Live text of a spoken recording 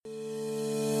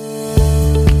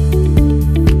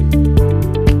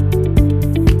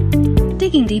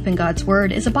Deep in God's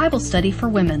Word is a Bible study for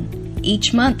women.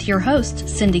 Each month, your host,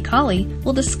 Cindy Colley,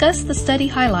 will discuss the study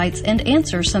highlights and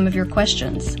answer some of your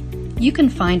questions. You can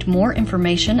find more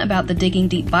information about the Digging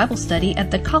Deep Bible Study at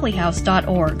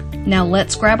thecolleyhouse.org. Now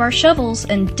let's grab our shovels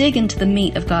and dig into the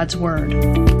meat of God's Word.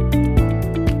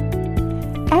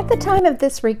 At the time of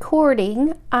this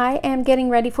recording, I am getting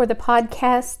ready for the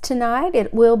podcast tonight.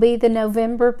 It will be the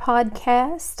November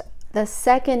podcast, the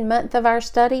second month of our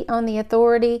study on the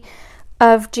authority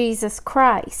of Jesus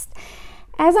Christ.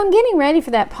 As I'm getting ready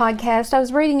for that podcast, I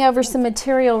was reading over some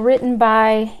material written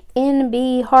by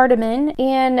N.B. Hardeman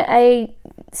in a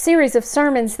series of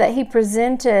sermons that he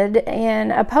presented in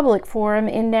a public forum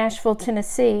in Nashville,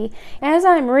 Tennessee. As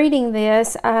I'm reading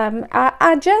this,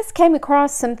 I just came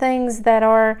across some things that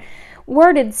are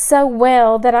worded so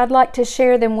well that I'd like to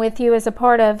share them with you as a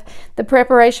part of the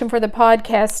preparation for the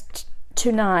podcast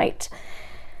tonight.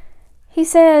 He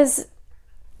says,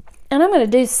 and I'm going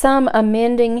to do some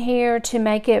amending here to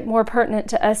make it more pertinent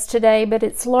to us today, but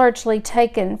it's largely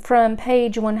taken from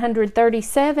page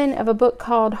 137 of a book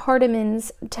called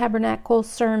Hardeman's Tabernacle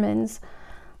Sermons.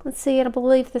 Let's see, I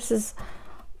believe this is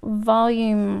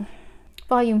volume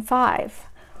 5.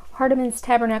 Hardeman's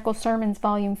Tabernacle Sermons,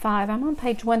 volume 5. I'm on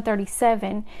page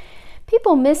 137.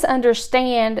 People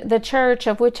misunderstand the church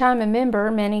of which I'm a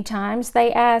member many times.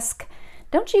 They ask,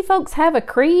 "Don't you folks have a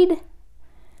creed?"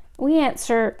 We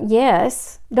answer,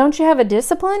 yes. Don't you have a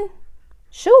discipline?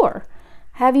 Sure.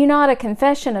 Have you not a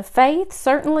confession of faith?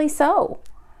 Certainly so.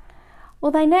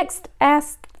 Well, they next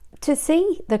ask to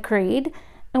see the creed,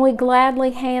 and we gladly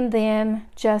hand them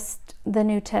just the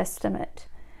New Testament.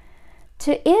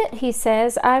 To it, he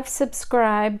says, I've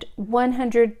subscribed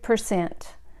 100%.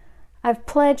 I've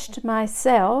pledged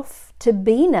myself to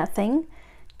be nothing,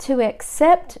 to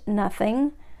accept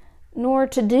nothing, nor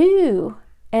to do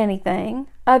anything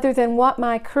other than what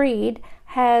my creed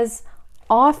has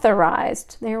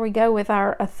authorized. There we go with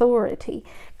our authority.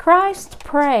 Christ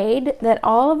prayed that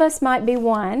all of us might be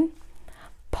one.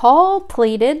 Paul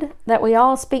pleaded that we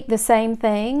all speak the same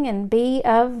thing and be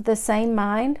of the same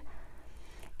mind.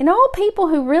 And all people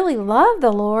who really love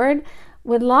the Lord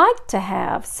would like to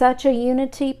have such a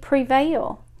unity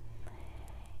prevail.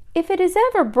 If it is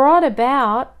ever brought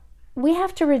about, we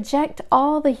have to reject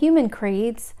all the human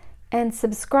creeds and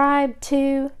subscribe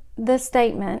to the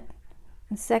statement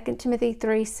in 2 Timothy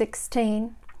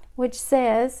 3:16, which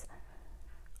says,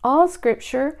 all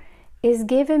Scripture is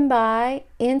given by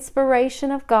inspiration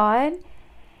of God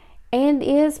and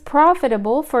is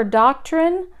profitable for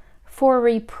doctrine, for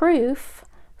reproof,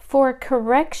 for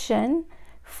correction,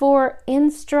 for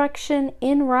instruction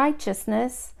in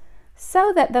righteousness,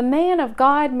 so that the man of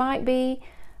God might be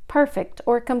perfect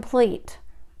or complete,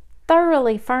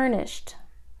 thoroughly furnished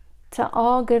to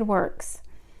all good works.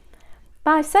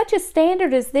 By such a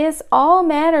standard as this, all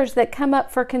matters that come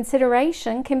up for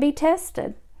consideration can be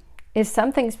tested. If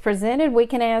something's presented, we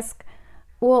can ask,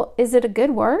 well, is it a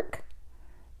good work?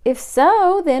 If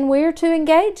so, then we're to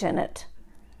engage in it.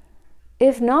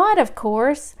 If not, of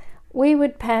course, we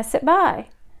would pass it by.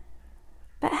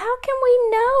 But how can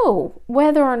we know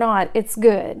whether or not it's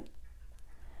good?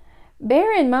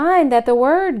 Bear in mind that the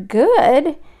word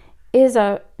good is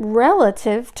a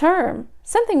relative term.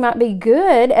 Something might be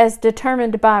good as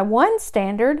determined by one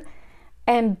standard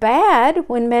and bad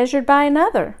when measured by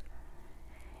another.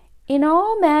 In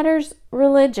all matters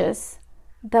religious,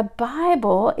 the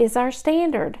Bible is our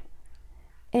standard,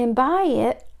 and by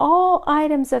it, all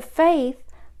items of faith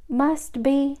must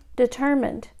be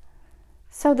determined.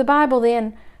 So the Bible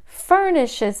then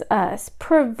furnishes us,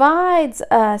 provides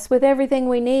us with everything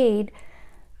we need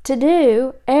to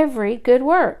do every good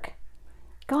work.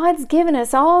 God's given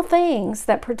us all things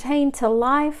that pertain to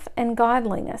life and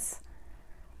godliness.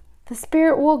 The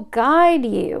Spirit will guide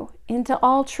you into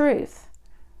all truth.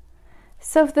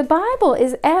 So if the Bible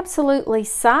is absolutely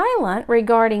silent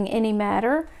regarding any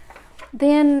matter,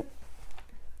 then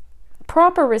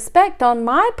proper respect on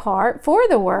my part for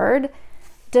the Word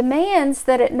demands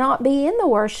that it not be in the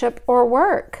worship or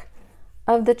work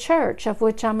of the church of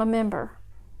which I'm a member.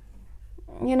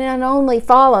 And it only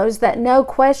follows that no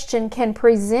question can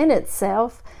present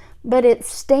itself, but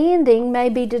its standing may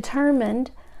be determined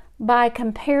by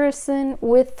comparison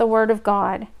with the Word of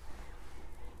God.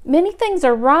 Many things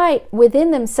are right within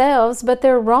themselves, but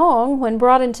they're wrong when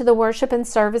brought into the worship and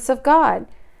service of God.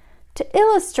 To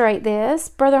illustrate this,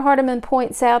 Brother Hardeman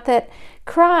points out that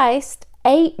Christ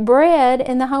ate bread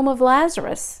in the home of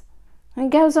Lazarus.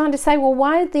 And goes on to say, well,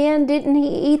 why then didn't he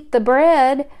eat the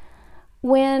bread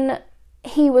when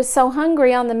he was so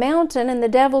hungry on the mountain and the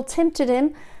devil tempted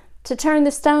him to turn the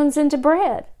stones into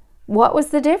bread? What was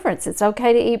the difference? It's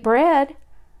okay to eat bread.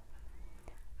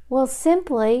 Well,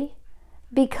 simply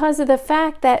because of the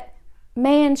fact that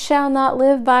man shall not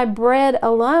live by bread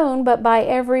alone, but by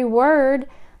every word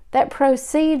that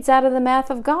proceeds out of the mouth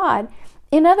of God.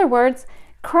 In other words,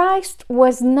 Christ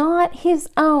was not his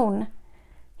own.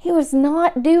 He was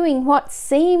not doing what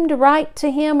seemed right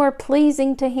to him or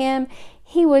pleasing to him.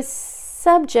 He was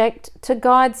subject to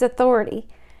God's authority.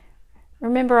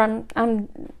 Remember,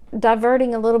 I'm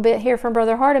diverting a little bit here from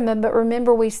Brother Hardiman, but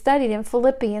remember we studied in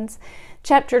Philippians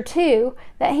chapter 2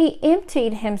 that he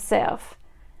emptied himself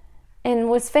and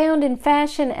was found in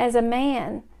fashion as a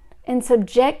man and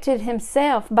subjected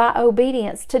himself by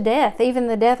obedience to death, even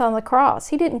the death on the cross.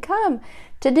 He didn't come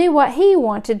to do what he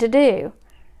wanted to do.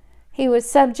 He was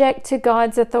subject to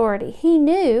God's authority. He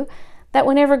knew that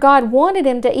whenever God wanted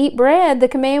him to eat bread, the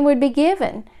command would be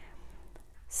given.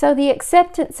 So the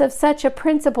acceptance of such a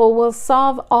principle will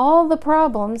solve all the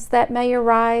problems that may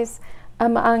arise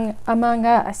among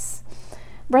us.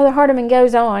 Brother Hardiman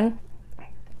goes on,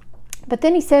 but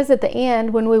then he says at the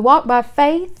end, when we walk by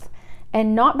faith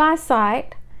and not by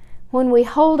sight, when we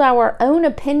hold our own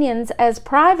opinions as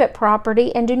private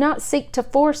property and do not seek to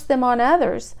force them on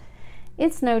others,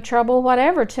 it's no trouble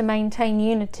whatever to maintain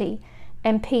unity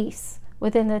and peace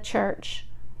within the church.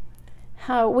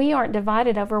 We aren't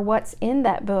divided over what's in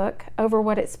that book, over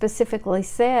what it specifically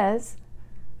says,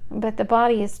 but the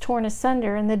body is torn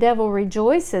asunder and the devil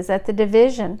rejoices at the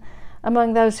division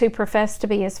among those who profess to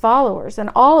be his followers.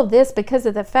 And all of this because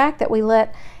of the fact that we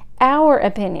let our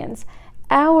opinions,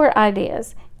 our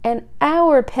ideas, and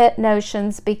our pet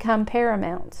notions become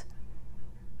paramount.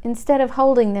 Instead of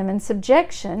holding them in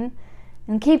subjection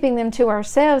and keeping them to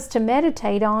ourselves to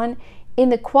meditate on in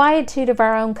the quietude of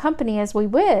our own company as we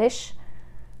wish,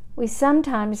 we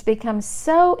sometimes become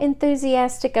so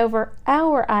enthusiastic over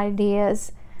our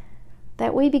ideas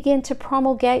that we begin to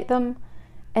promulgate them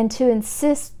and to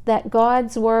insist that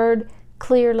God's Word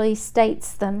clearly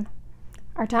states them.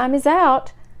 Our time is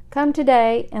out. Come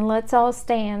today and let's all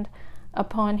stand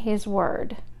upon His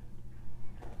Word.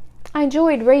 I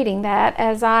enjoyed reading that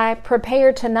as I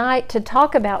prepare tonight to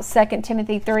talk about 2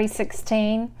 Timothy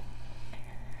 3:16.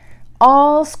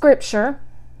 All Scripture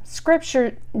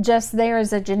just there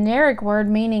is a generic word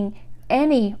meaning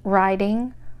any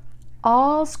writing.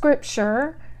 All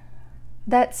Scripture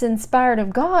that's inspired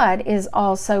of God is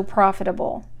also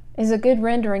profitable, is a good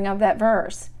rendering of that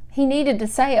verse. He needed to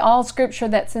say all Scripture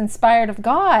that's inspired of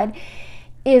God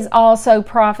is also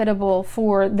profitable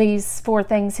for these four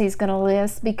things he's going to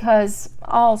list, because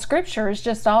all Scripture is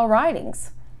just all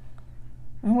writings.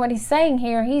 And what he's saying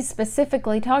here, he's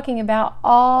specifically talking about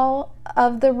all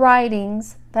of the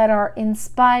writings that are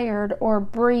inspired or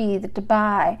breathed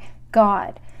by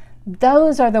God.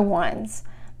 Those are the ones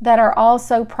that are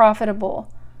also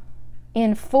profitable.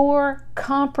 In four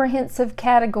comprehensive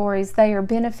categories, they are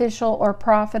beneficial or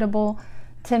profitable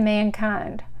to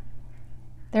mankind.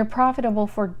 They're profitable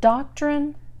for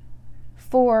doctrine,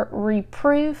 for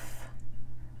reproof,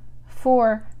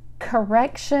 for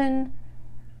correction,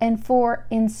 and for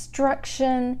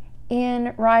instruction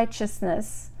in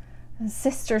righteousness.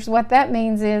 Sisters, what that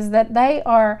means is that they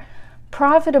are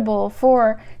profitable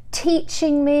for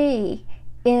teaching me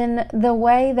in the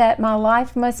way that my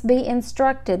life must be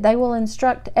instructed. They will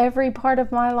instruct every part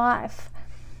of my life.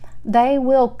 They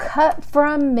will cut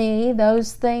from me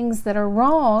those things that are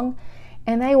wrong,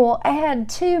 and they will add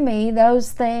to me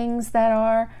those things that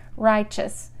are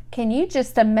righteous. Can you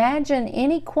just imagine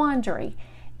any quandary,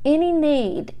 any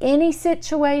need, any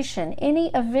situation, any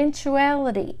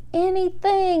eventuality,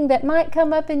 anything that might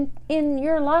come up in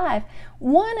your life?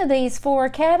 One of these four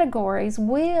categories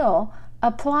will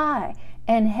apply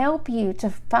and help you to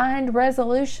find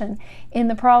resolution in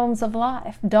the problems of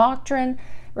life. Doctrine,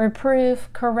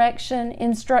 reproof, correction,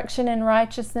 instruction in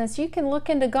righteousness. You can look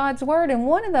into God's Word, and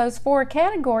one of those four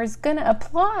categories is going to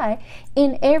apply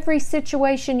in every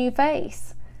situation you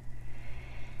face.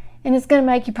 And it's going to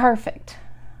make you perfect.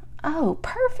 Oh,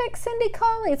 perfect, Cindy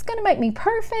Colley. It's going to make me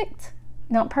perfect.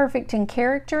 Not perfect in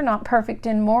character, not perfect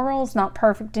in morals, not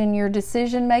perfect in your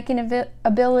decision-making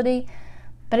ability,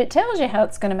 but it tells you how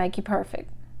it's going to make you perfect.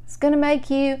 It's going to make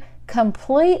you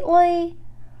completely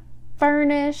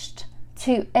furnished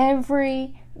to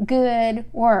every good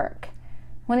work.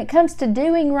 When it comes to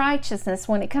doing righteousness,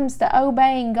 when it comes to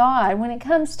obeying God, when it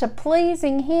comes to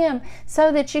pleasing Him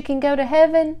so that you can go to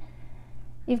heaven,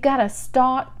 you've got a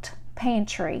stocked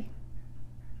pantry.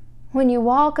 When you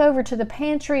walk over to the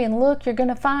pantry and look, you're going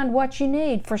to find what you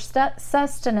need for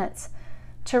sustenance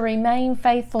to remain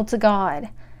faithful to God.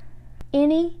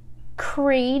 Any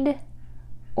creed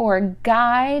or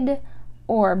guide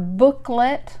or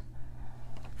booklet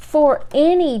for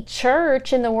any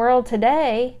church in the world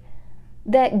today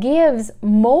that gives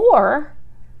more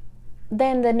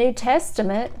than the New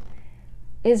Testament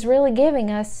is really giving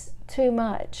us too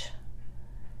much.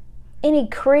 Any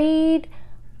creed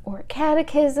or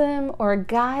catechism or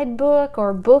guidebook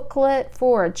or booklet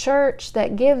for a church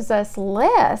that gives us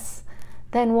less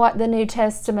than what the New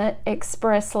Testament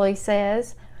expressly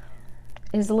says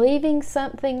is leaving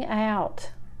something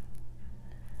out.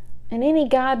 And any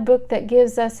guidebook that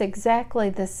gives us exactly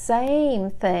the same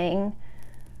thing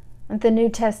that the New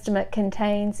Testament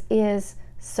contains is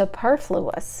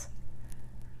superfluous,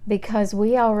 because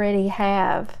we already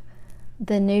have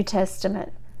the New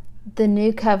Testament, the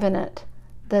New Covenant,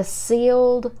 the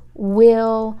sealed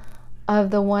will of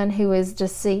the one who is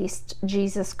deceased,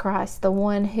 Jesus Christ, the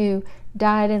one who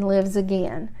died and lives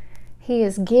again. He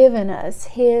has given us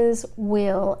His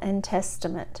will and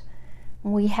testament.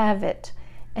 We have it,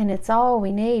 and it's all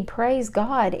we need. Praise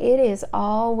God, it is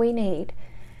all we need.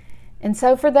 And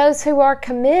so for those who are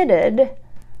committed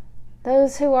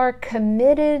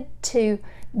to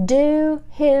do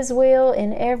His will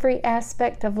in every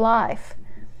aspect of life,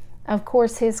 of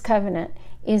course, His covenant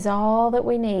is all that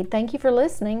we need. Thank you for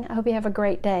listening. I hope you have a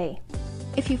great day.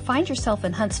 If you find yourself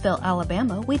in Huntsville,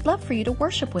 Alabama, we'd love for you to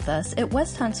worship with us at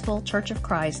West Huntsville Church of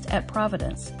Christ at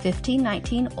Providence,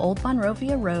 1519 Old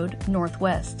Monrovia Road,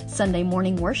 Northwest. Sunday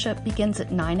morning worship begins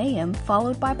at 9 a.m.,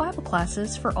 followed by Bible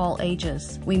classes for all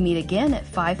ages. We meet again at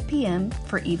 5 p.m.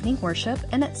 for evening worship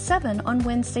and at 7 on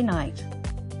Wednesday night.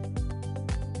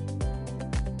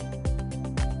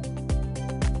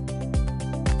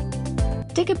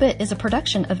 Dig a Bit is a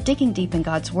production of Digging Deep in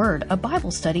God's Word, a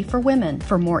Bible study for women.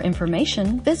 For more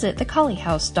information, visit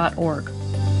thecollyhouse.org.